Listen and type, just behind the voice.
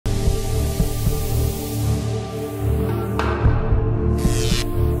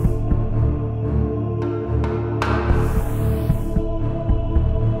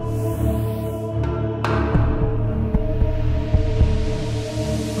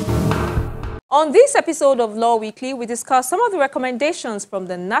On this episode of Law Weekly, we discuss some of the recommendations from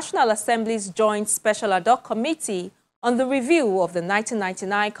the National Assembly's Joint Special Ad Hoc Committee on the review of the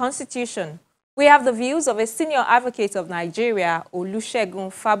 1999 Constitution. We have the views of a senior advocate of Nigeria,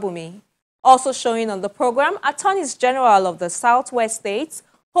 Olusegun Fabumi. Also showing on the program, Attorneys General of the Southwest States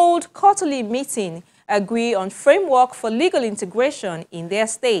hold quarterly meeting, agree on framework for legal integration in their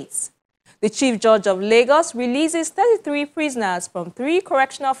states. The Chief Judge of Lagos releases 33 prisoners from 3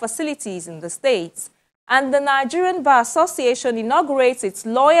 correctional facilities in the states, and the Nigerian Bar Association inaugurates its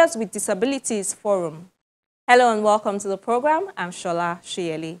Lawyers with Disabilities Forum. Hello and welcome to the program. I'm Shola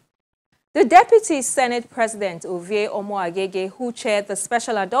Shieli. The Deputy Senate President, Ovie Omoagege, who chaired the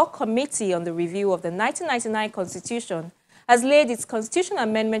Special Ad Hoc Committee on the review of the 1999 Constitution, has laid its Constitution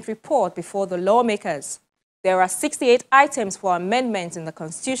Amendment report before the lawmakers. There are 68 items for amendment in the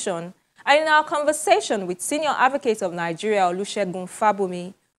Constitution, and in our conversation with Senior Advocate of Nigeria, Olusegun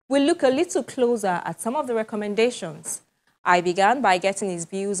Fabumi, we'll look a little closer at some of the recommendations. I began by getting his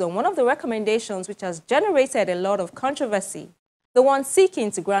views on one of the recommendations which has generated a lot of controversy, the one seeking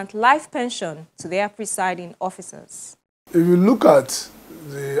to grant life pension to their presiding officers. If you look at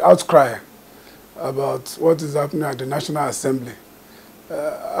the outcry about what is happening at the National Assembly,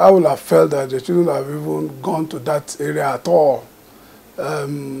 I would have felt that they shouldn't have even gone to that area at all.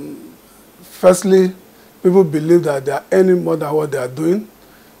 Firstly, people believe that they are earning more than what they are doing.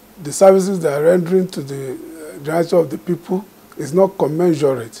 The services they are rendering to the generality of the people is not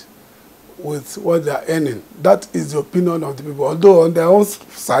commensurate with what they are earning. That is the opinion of the people. Although on their own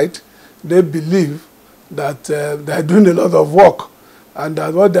side, they believe that they are doing a lot of work and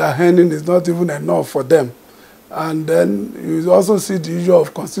that what they are earning is not even enough for them. And then you also see the issue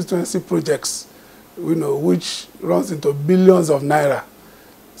of constituency projects, which runs into billions of naira.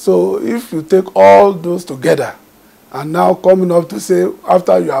 So if you take all those together and now coming up to say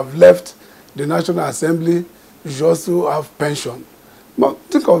after you have left the National Assembly, you should also have pension. But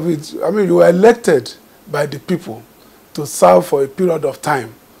think of it, you were elected by the people to serve for a period of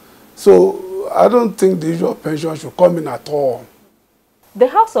time. So I don't think the issue of pension should come in at all. The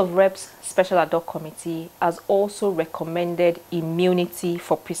House of Reps Special Ad Hoc Committee has also recommended immunity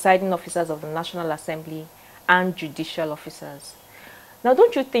for presiding officers of the National Assembly and judicial officers. Now,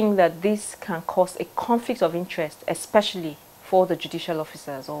 don't you think that this can cause a conflict of interest, especially for the judicial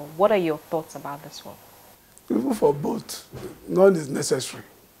officers? Or what are your thoughts about this one? Even for both, none is necessary.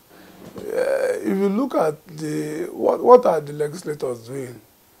 If you look at what are the legislators doing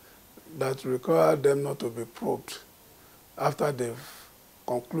that require them not to be probed after they've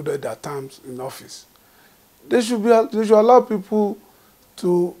concluded their terms in office, they should allow people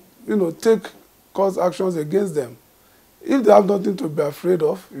to, take cause actions against them. If they have nothing to be afraid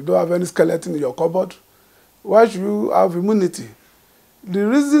of, you don't have any skeleton in your cupboard, why should you have immunity? The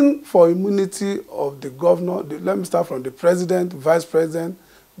reason for immunity of the governor, let me start from the president, vice president,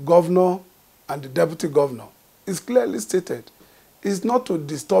 governor, and the deputy governor, is clearly stated. It's not to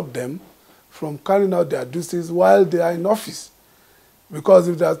disturb them from carrying out their duties while they are in office. Because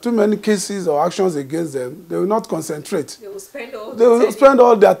if there are too many cases or actions against them, they will not concentrate. They will spend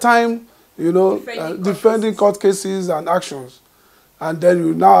all their time defending court cases and actions. And then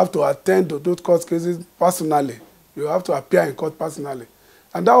you now have to attend to those court cases personally. You have to appear in court personally.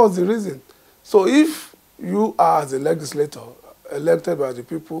 And that was the reason. So if you are, as a legislator, elected by the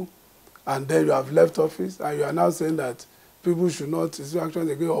people, and then you have left office, and you are now saying that people should not issue actions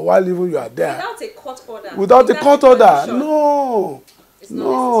again, or while even you are there. Without a court order. Without a court order. No. It's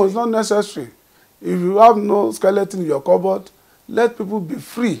not necessary. If you have no skeleton in your cupboard, let people be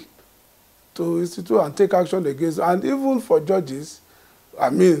free to institute and take action against. And even for judges,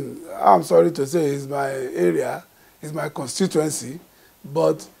 I'm sorry to say it's my area, it's my constituency,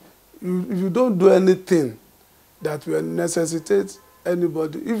 but if you don't do anything that will necessitate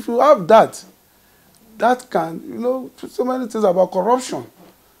anybody, if you have that can, so many things about corruption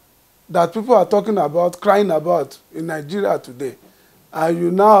that people are talking about, crying about in Nigeria today, and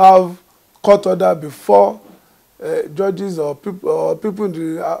you now have court order before judges or people in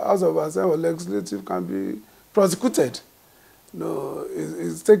the House of Assembly or legislative can be prosecuted. No,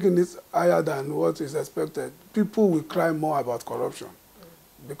 it's taking it higher than what is expected. People will cry more about corruption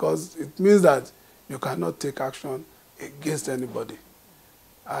because it means that you cannot take action against anybody.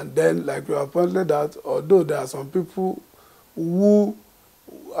 And then, like you have pointed out, although there are some people who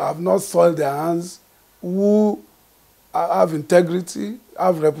have not soiled their hands, who have integrity,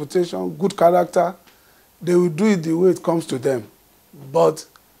 have reputation, good character, they will do it the way it comes to them. But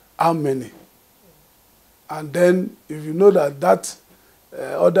how many? And then, if you know that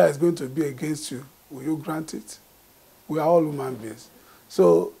order is going to be against you, will you grant it? We are all human beings.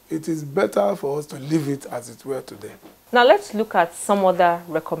 So it is better for us to leave it as it were today. Now let's look at some other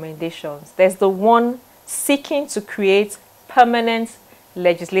recommendations. There's the one seeking to create permanent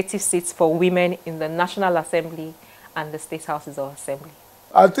legislative seats for women in the National Assembly and the State Houses of Assembly.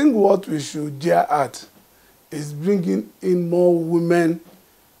 I think what we should dare at is bringing in more women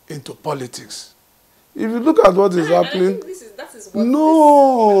into politics. If you look at what is happening, I think that is what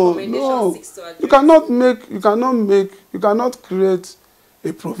no, this no, seeks to address. you cannot create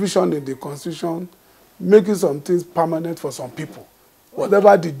a provision in the Constitution making some things permanent for some people,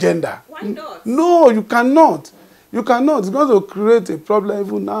 whatever the gender. Why not? No, you cannot. You cannot. It's going to create a problem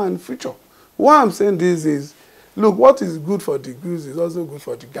even now and future. Why I'm saying this is, look, what is good for the goose is also good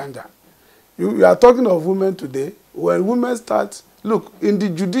for the gander. You are talking of women today. When women start, look, in the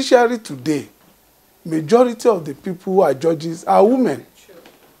judiciary today, majority of the people who are judges are women. True.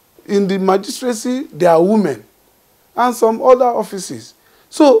 In the magistracy, they are women. And some other offices.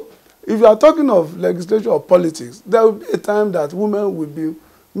 So, if you are talking of legislature or politics, there will be a time that women will be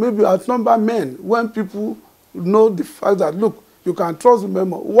maybe outnumber men when people know the fact that, look, you can trust women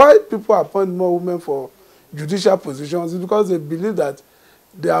more. Why people appoint more women for judicial positions is because they believe that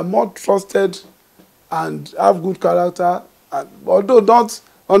they are more trusted and have good character, and, although not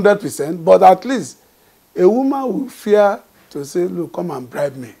 100%, but at least a woman will fear to say, look, come and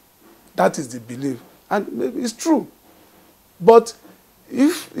bribe me. That is the belief. And maybe it's true. But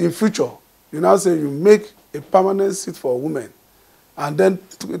if in future, you now say you make a permanent seat for women, and then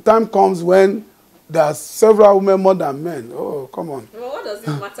the time comes when there are several women more than men, oh, come on. Well, what does it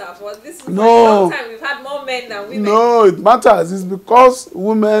matter? For this No. for a long time, we've had more men than women. No, it matters. It's because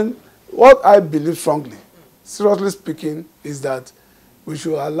women, what I believe strongly, seriously speaking, is that we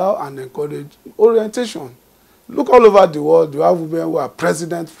should allow and encourage orientation. Look all over the world, you have women who are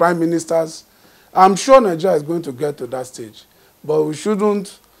presidents, prime ministers. I'm sure Nigeria is going to get to that stage. But we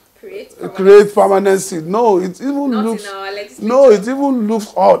shouldn't create permanent seat. No, it even Not looks in our legislature. no, it even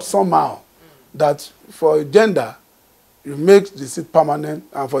looks odd somehow that for a gender you make the seat permanent,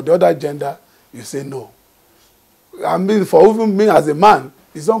 and for the other gender you say no. I mean, for even me as a man,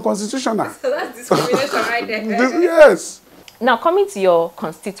 it's unconstitutional. So that's discrimination right there. Yes. Now, coming to your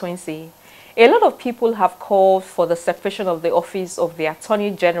constituency, a lot of people have called for the separation of the office of the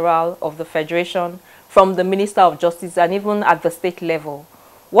Attorney General of the Federation from the Minister of Justice, and even at the state level.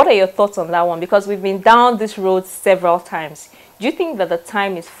 What are your thoughts on that one? Because we've been down this road several times. Do you think that the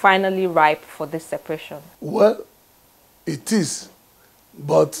time is finally ripe for this separation? Well, it is,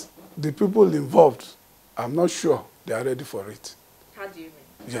 but the people involved, I'm not sure they are ready for it. How do you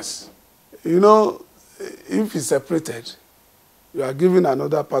mean? Yes. You know, if it's separated, you are giving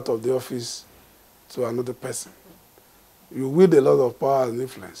another part of the office to another person. You wield a lot of power and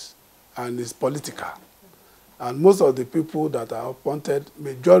influence, and it's political. And most of the people that are appointed,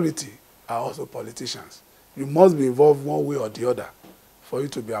 majority, are also politicians. You must be involved one way or the other for you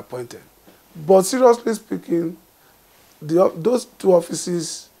to be appointed. But seriously speaking, those two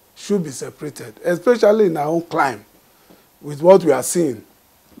offices should be separated, especially in our own climate, with what we are seeing.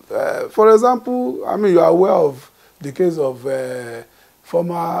 For example, I mean, you are aware of the case of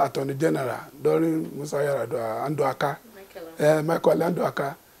former Attorney General during Musa Yar'Adua Andoaka, Michael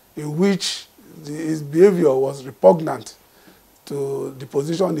Andoaka, in which his behavior was repugnant to the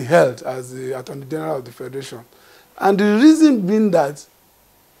position he held as the Attorney General of the Federation. And the reason being that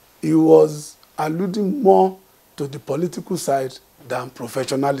he was alluding more to the political side than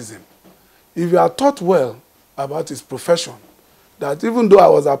professionalism. If you are taught well about his profession, that even though I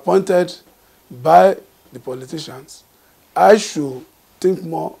was appointed by the politicians, I should think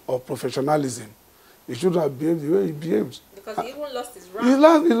more of professionalism. He should have behaved the way he behaved. Because he even lost his rank.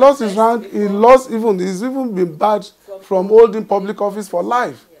 He lost his rank. He's even been barred from holding public office for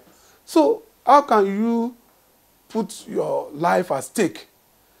life. Yes. So how can you put your life at stake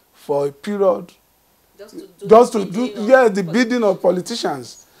for a period just to do the bidding of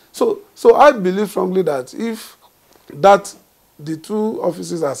politicians? So I believe strongly that if the two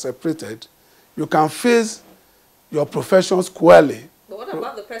offices are separated, you can face your profession squarely. But what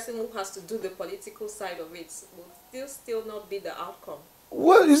about the person who has to do the political side of it? Will still not be the outcome?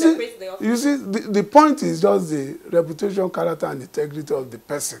 Well, you see, the point is just the reputation, character, and integrity of the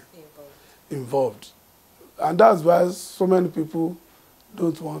person involved. And that's why so many people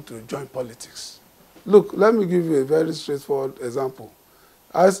don't want to join politics. Look, let me give you a very straightforward example.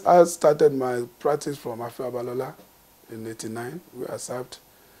 I started my practice from Afe Babalola in 1989, where I served.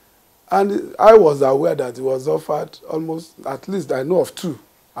 And I was aware that he was offered almost, at least I know of 2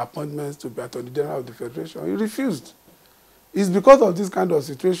 appointments to be Attorney General of the Federation. He refused. It's because of this kind of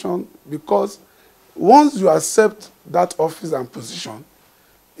situation, because once you accept that office and position,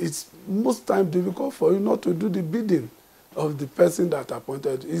 it's most times difficult for you not to do the bidding of the person that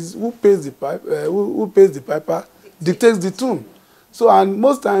appointed. Is who pays the pipe, who pays the piper dictates the tune. So, and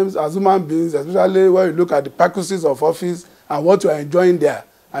most times as human beings, especially when you look at the perquisites of office and what you are enjoying there,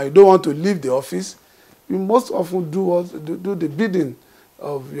 and you don't want to leave the office, you most often do the bidding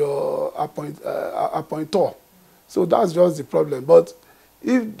of your appointor. So that's just the problem. But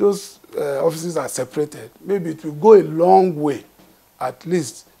if those offices are separated, maybe it will go a long way, at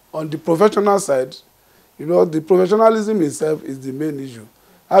least on the professional side. You know, the professionalism itself is the main issue.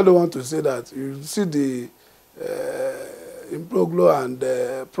 I don't want to say that. You see the imbroglio and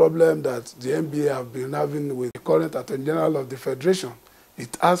problem that the NBA have been having with the current Attorney General of the Federation.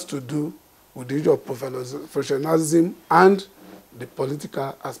 It has to do with the issue of professionalism and the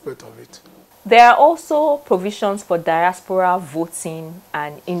political aspect of it. There are also provisions for diaspora voting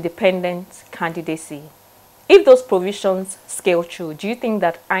and independent candidacy. If those provisions scale through, do you think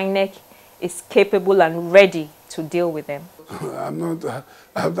that INEC is capable and ready to deal with them? I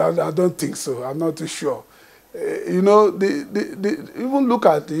don't think so. I'm not too sure. You know, even look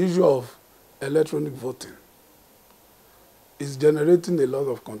at the issue of electronic voting. It's generating a lot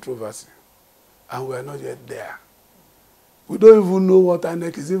of controversy, and we are not yet there. We don't even know what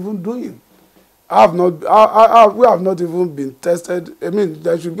INEC is even doing. We have not even been tested. I mean,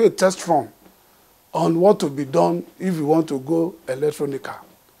 there should be a test run on what to be done if you want to go electronical.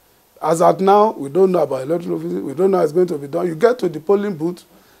 As at now, we don't know about electronic voting. We don't know how it's going to be done. You get to the polling booth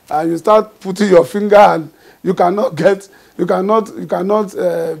and you start putting your finger, and you cannot be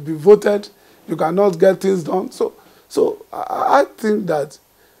voted. You cannot get things done. So I think that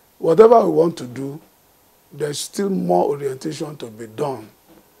whatever we want to do, there's still more orientation to be done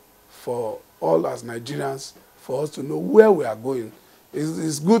for all as Nigerians, for us to know where we are going.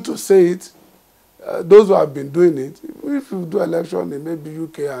 It's good to say it. Those who have been doing it, if you do election in maybe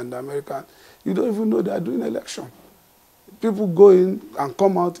UK and America, you don't even know they are doing election. People go in and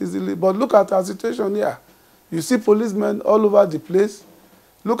come out easily. But look at our situation here. You see policemen all over the place.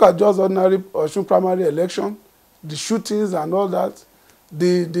 Look at just ordinary Osun primary election, the shootings and all that.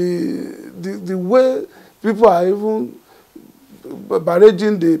 The way people are even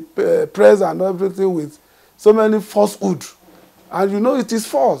barraging the press and everything with so many falsehood. And you know it is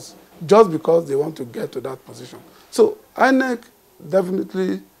false, just because they want to get to that position. So INEC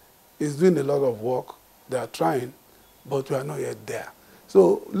definitely is doing a lot of work. They are trying, but we are not yet there.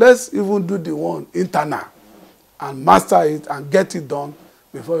 So let's even do the one internal and master it and get it done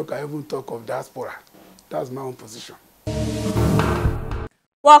before you can even talk of diaspora. That's my own position.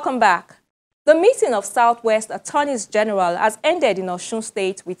 Welcome back. The meeting of Southwest Attorneys General has ended in Osun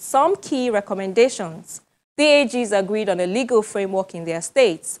State with some key recommendations. The AGs agreed on a legal framework in their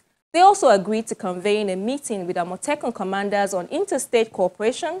states. They also agreed to convene a meeting with Amotekun commanders on interstate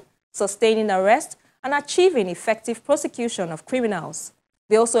cooperation, sustaining arrest, and achieving effective prosecution of criminals.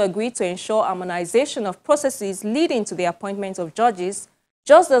 They also agreed to ensure harmonization of processes leading to the appointment of judges,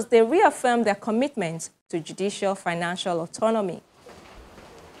 just as they reaffirmed their commitment to judicial financial autonomy.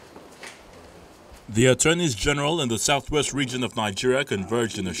 The Attorneys General in the southwest region of Nigeria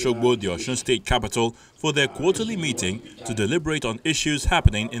converged in Osogbo, the Osun State capital, for their quarterly meeting to deliberate on issues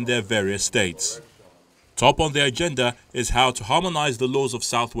happening in their various states. Top on the agenda is how to harmonize the laws of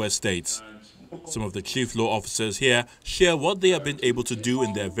southwest states. Some of the chief law officers here share what they have been able to do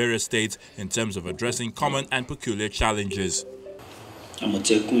in their various states in terms of addressing common and peculiar challenges.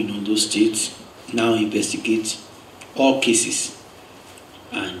 Amotekun in Ondo State now investigate all cases,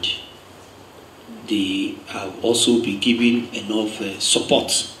 and they have also been given enough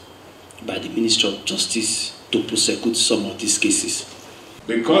support by the Ministry of Justice to prosecute some of these cases.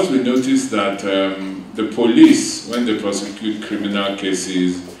 Because we noticed that the police, when they prosecute criminal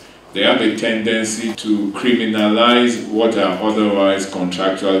cases, they have a tendency to criminalize what are otherwise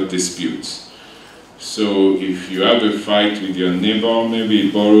contractual disputes. So if you have a fight with your neighbor, maybe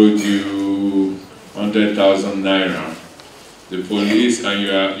he borrowed you 100,000 naira, the police, and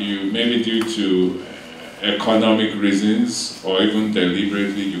you maybe due to economic reasons or even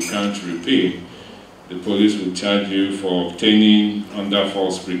deliberately you can't repay, the police will charge you for obtaining under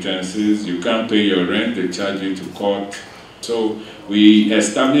false pretenses. You can't pay your rent, they charge you to court. So we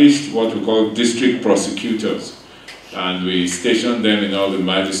established what we call district prosecutors, and we stationed them in all the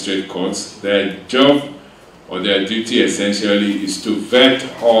magistrate courts. Their job or their duty essentially is to vet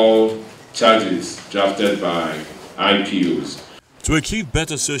all charges drafted by IPOs. To achieve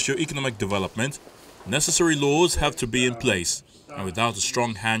better socio-economic development, necessary laws have to be in place, and without a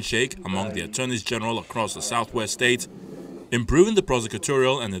strong handshake among the attorneys general across the southwest states, improving the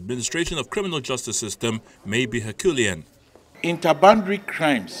prosecutorial and administration of criminal justice system may be Herculean. Interboundary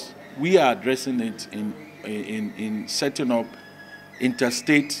crimes, we are addressing it in setting up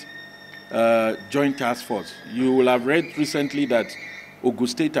interstate joint task force. You will have read recently that Ogun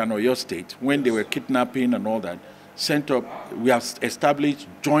State and Oyo State, when they were kidnapping and all that, we have established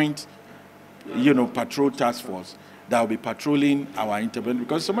joint, patrol task force that will be patrolling our interboundary,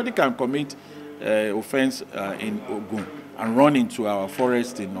 because somebody can commit offense in Ogun and run into our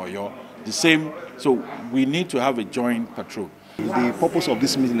forest in Oyo. The same, so we need to have a joint patrol. The purpose of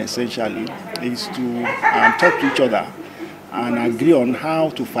this meeting essentially is to talk to each other and agree on how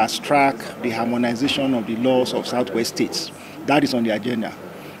to fast-track the harmonization of the laws of Southwest states. That is on the agenda.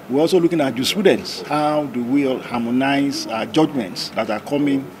 We're also looking at jurisprudence. How do we harmonize judgments that are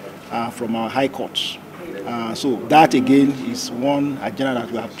coming from our high courts? So that again is one agenda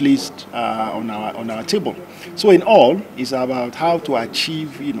that we have placed on our table. So in all, it's about how to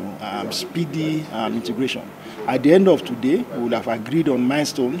achieve speedy integration. At the end of today, we will have agreed on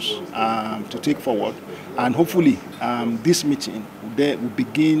milestones to take forward, and hopefully this meeting will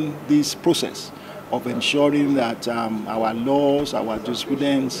begin this process of ensuring that our laws, our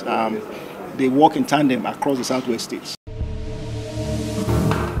jurisprudence, they work in tandem across the Southwest states.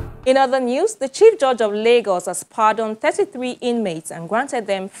 In other news, the Chief Judge of Lagos has pardoned 33 inmates and granted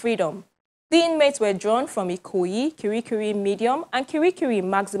them freedom. The inmates were drawn from Ikoyi, Kirikiri Medium, and Kirikiri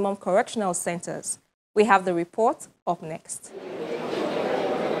Maximum Correctional Centers. We have the report up next.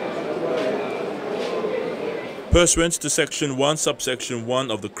 Pursuant to Section 1, Subsection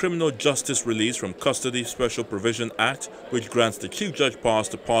 1 of the Criminal Justice Release from Custody Special Provision Act, which grants the Chief Judge powers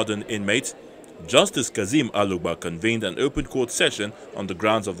to pardon inmates, Justice Kazim Aluba convened an open court session on the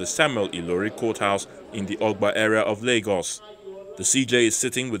grounds of the Samuel Ilori Courthouse in the Ogba area of Lagos. The CJ is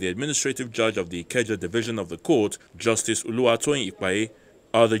sitting with the Administrative Judge of the Ikeja Division of the Court, Justice Oluwatoyin Ikpaye,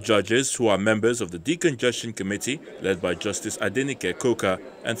 other judges who are members of the Decongestion Committee, led by Justice Adenike Koka,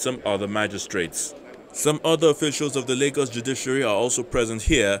 and some other magistrates. Some other officials of the Lagos Judiciary are also present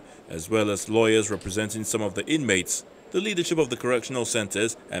here, as well as lawyers representing some of the inmates, the leadership of the correctional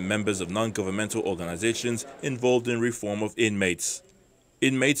centers, and members of non-governmental organizations involved in reform of inmates.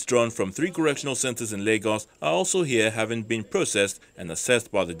 Inmates drawn from 3 correctional centers in Lagos are also here, having been processed and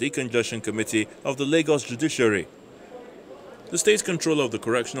assessed by the Decongestion Committee of the Lagos Judiciary. The State Controller of the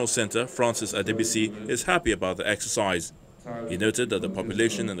Correctional Center, Francis Adebisi, is happy about the exercise. He noted that the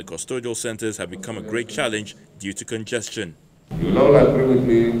population in the custodial centers have become a great challenge due to congestion. You will all agree with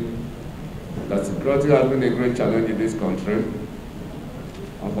me that security has been a great challenge in this country,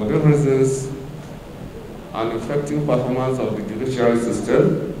 and for those reasons, an effective performance of the judiciary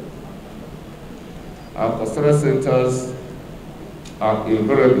system, our custodial centers are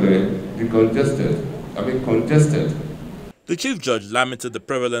invariably congested. The Chief Judge lamented the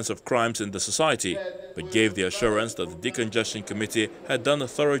prevalence of crimes in the society, but gave the assurance that the Decongestion Committee had done a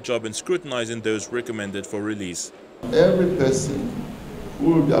thorough job in scrutinizing those recommended for release. Every person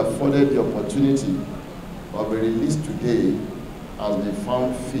who will be afforded the opportunity of a release today has been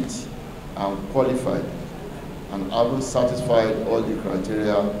found fit and qualified and having satisfied all the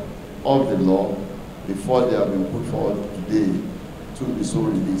criteria of the law before they have been put forward today to be so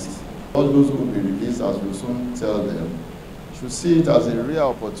released. All those who will be released, as we soon tell them, should see it as a real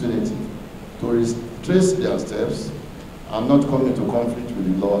opportunity to retrace their steps and not come into conflict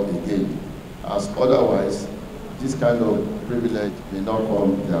with the law again, as otherwise this kind of privilege may not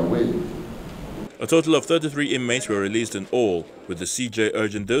come their way. A total of 33 inmates were released in all, with the CJ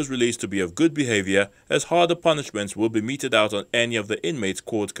urging those released to be of good behavior, as harder punishments will be meted out on any of the inmates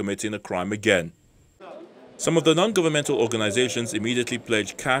caught committing a crime again. Some of the non-governmental organizations immediately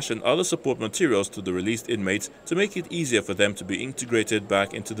pledged cash and other support materials to the released inmates to make it easier for them to be integrated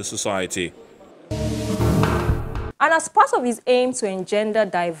back into the society. And as part of his aim to engender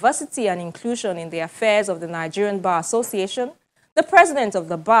diversity and inclusion in the affairs of the Nigerian Bar Association, the president of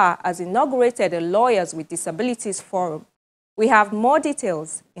the bar has inaugurated a Lawyers with Disabilities Forum. We have more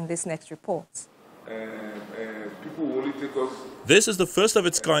details in this next report. This is the first of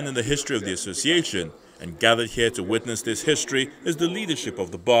its kind in the history of the association, and gathered here to witness this history is the leadership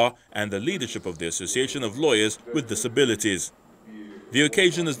of the bar and the leadership of the Association of Lawyers with Disabilities. The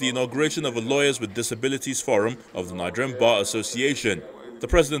occasion is the inauguration of a Lawyers with Disabilities Forum of the Nigerian Bar Association. The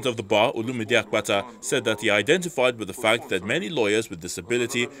president of the bar, Olumide Akpata, said that he identified with the fact that many lawyers with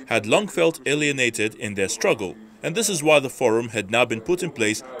disability had long felt alienated in their struggle, and this is why the forum had now been put in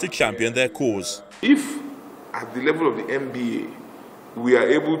place to champion their cause. If at the level of the NBA we are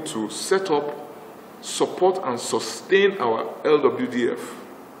able to set up, support and sustain our LWDF,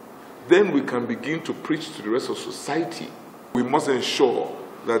 then we can begin to preach to the rest of society. We must ensure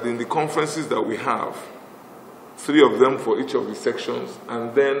that in the conferences that we have 3 of them for each of the sections,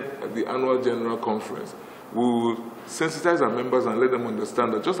 and then at the annual general conference, we will sensitize our members and let them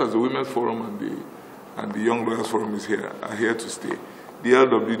understand that just as the Women's Forum and the Young Lawyers Forum are here to stay, the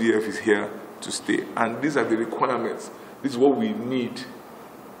LWDF is here to stay. And these are the requirements. This is what we need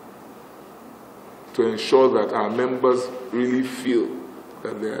to ensure that our members really feel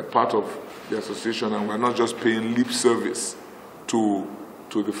that they are part of the association and we're not just paying lip service to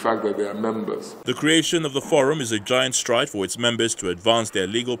the fact that they are members. The creation of the forum is a giant stride for its members to advance their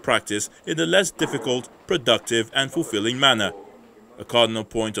legal practice in a less difficult, productive and fulfilling manner, a cardinal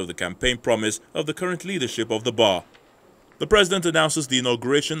point of the campaign promise of the current leadership of the bar. The president announces the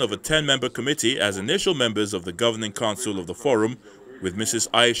inauguration of a 10-member committee as initial members of the governing council of the forum, with Mrs.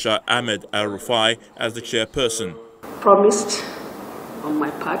 Aisha Ahmed Al-Rufai as the chairperson. Promised on my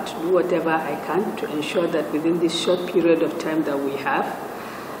part to do whatever I can to ensure that within this short period of time that we have,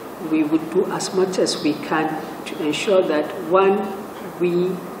 we would do as much as we can to ensure that, one, we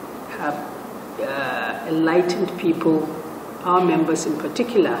have enlightened people, our members in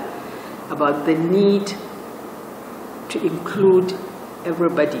particular, about the need to include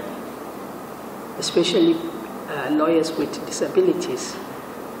everybody, especially lawyers with disabilities.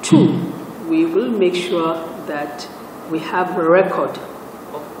 2, we will make sure that we have a record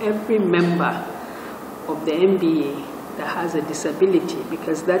of every member of the MBA that has a disability,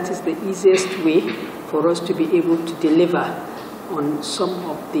 because that is the easiest way for us to be able to deliver on some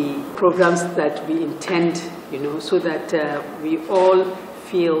of the programs that we intend, so that we all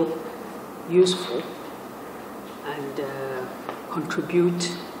feel useful and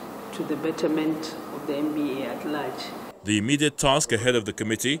contribute to the betterment of the MBA at large. The immediate task ahead of the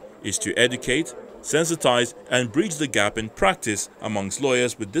committee is to educate, sensitize and bridge the gap in practice amongst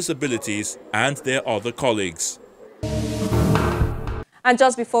lawyers with disabilities and their other colleagues. And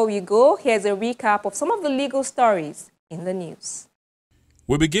just before we go, here's a recap of some of the legal stories in the news.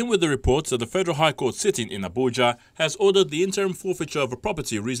 We begin with the reports that the Federal High Court sitting in Abuja has ordered the interim forfeiture of a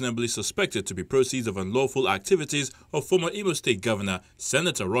property reasonably suspected to be proceeds of unlawful activities of former Imo State Governor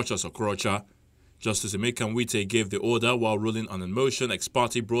Senator Rochas Okorocha. Justice Emeka Nwite gave the order while ruling on a motion ex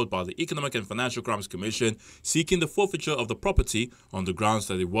parte brought by the Economic and Financial Crimes Commission seeking the forfeiture of the property on the grounds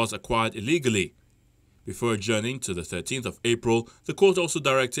that it was acquired illegally. Before adjourning to the 13th of April, the court also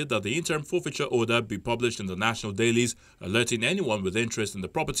directed that the interim forfeiture order be published in the national dailies, alerting anyone with interest in the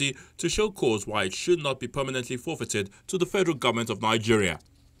property to show cause why it should not be permanently forfeited to the federal government of Nigeria.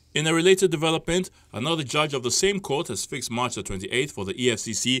 In a related development, another judge of the same court has fixed March the 28th for the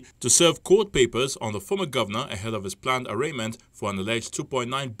EFCC to serve court papers on the former governor ahead of his planned arraignment for an alleged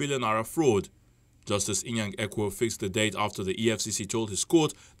 2.9 billion naira fraud. Justice Inyang Ekwo fixed the date after the EFCC told his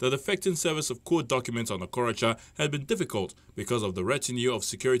court that effecting service of court documents on Okorocha had been difficult because of the retinue of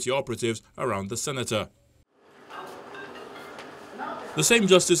security operatives around the senator. The same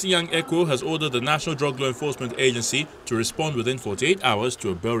Justice Inyang Ekwo has ordered the National Drug Law Enforcement Agency to respond within 48 hours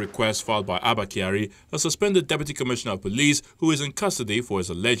to a bail request filed by Abba Kyari, a suspended Deputy Commissioner of Police who is in custody for his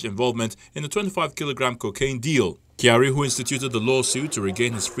alleged involvement in the 25-kilogram cocaine deal. Kyari, who instituted the lawsuit to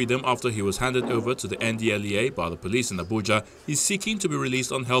regain his freedom after he was handed over to the NDLEA by the police in Abuja, is seeking to be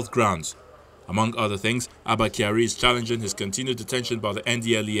released on health grounds. Among other things, Abba Kyari is challenging his continued detention by the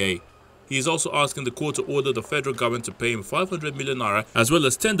NDLEA. He is also asking the court to order the federal government to pay him 500 million naira as well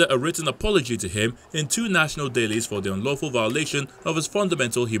as tender a written apology to him in 2 national dailies for the unlawful violation of his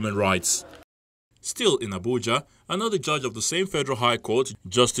fundamental human rights. Still in Abuja, another judge of the same Federal High Court,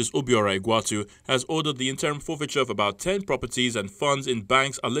 Justice Obiora Igwatu, has ordered the interim forfeiture of about 10 properties and funds in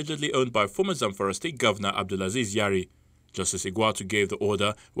banks allegedly owned by former Zamfara State Governor Abdulaziz Yari. Justice Igwatu gave the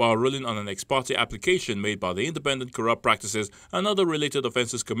order while ruling on an ex parte application made by the Independent Corrupt Practices and Other Related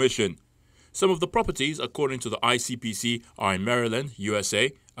Offences Commission. Some of the properties, according to the ICPC, are in Maryland,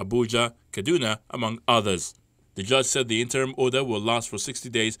 USA, Abuja, Kaduna, among others. The judge said the interim order will last for 60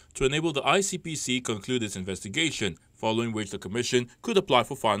 days to enable the ICPC conclude its investigation, following which the Commission could apply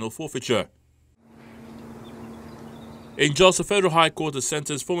for final forfeiture. In Jos, the Federal High Court has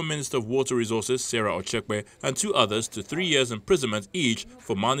sentenced former Minister of Water Resources Sarah Ochekwe and 2 others to 3 years imprisonment each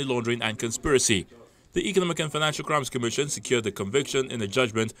for money laundering and conspiracy. The Economic and Financial Crimes Commission secured the conviction in a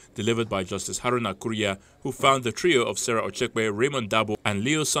judgment delivered by Justice Haruna Kuriya, who found the trio of Sarah Ochekwe, Raymond Dabo and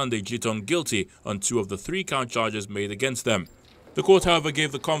Leo Sunday Jiton guilty on 2 of the 3-count charges made against them. The court, however,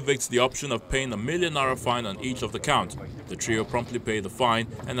 gave the convicts the option of paying a $1 million fine on each of the count. The trio promptly paid the fine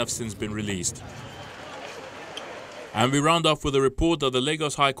and have since been released. And we round off with a report that the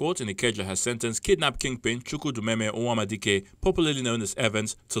Lagos High Court in Ikeja has sentenced kidnap kingpin Chukwudumeme Onwamadike, popularly known as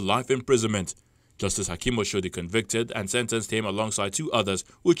Evans, to life imprisonment. Justice Hakim Oshodi convicted and sentenced him alongside 2 others,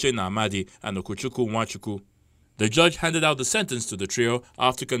 Uchenna Amadi and Okuchukwu Nwachukwu. The judge handed out the sentence to the trio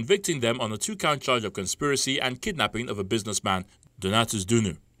after convicting them on a 2-count charge of conspiracy and kidnapping of a businessman, Donatus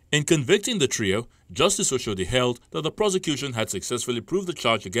Dunu. In convicting the trio, Justice Oshodi held that the prosecution had successfully proved the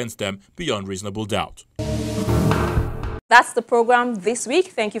charge against them beyond reasonable doubt. That's the program this week.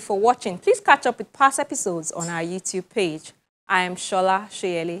 Thank you for watching. Please catch up with past episodes on our YouTube page. I am Shola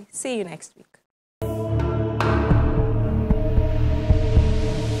Sheyeli. See you next week.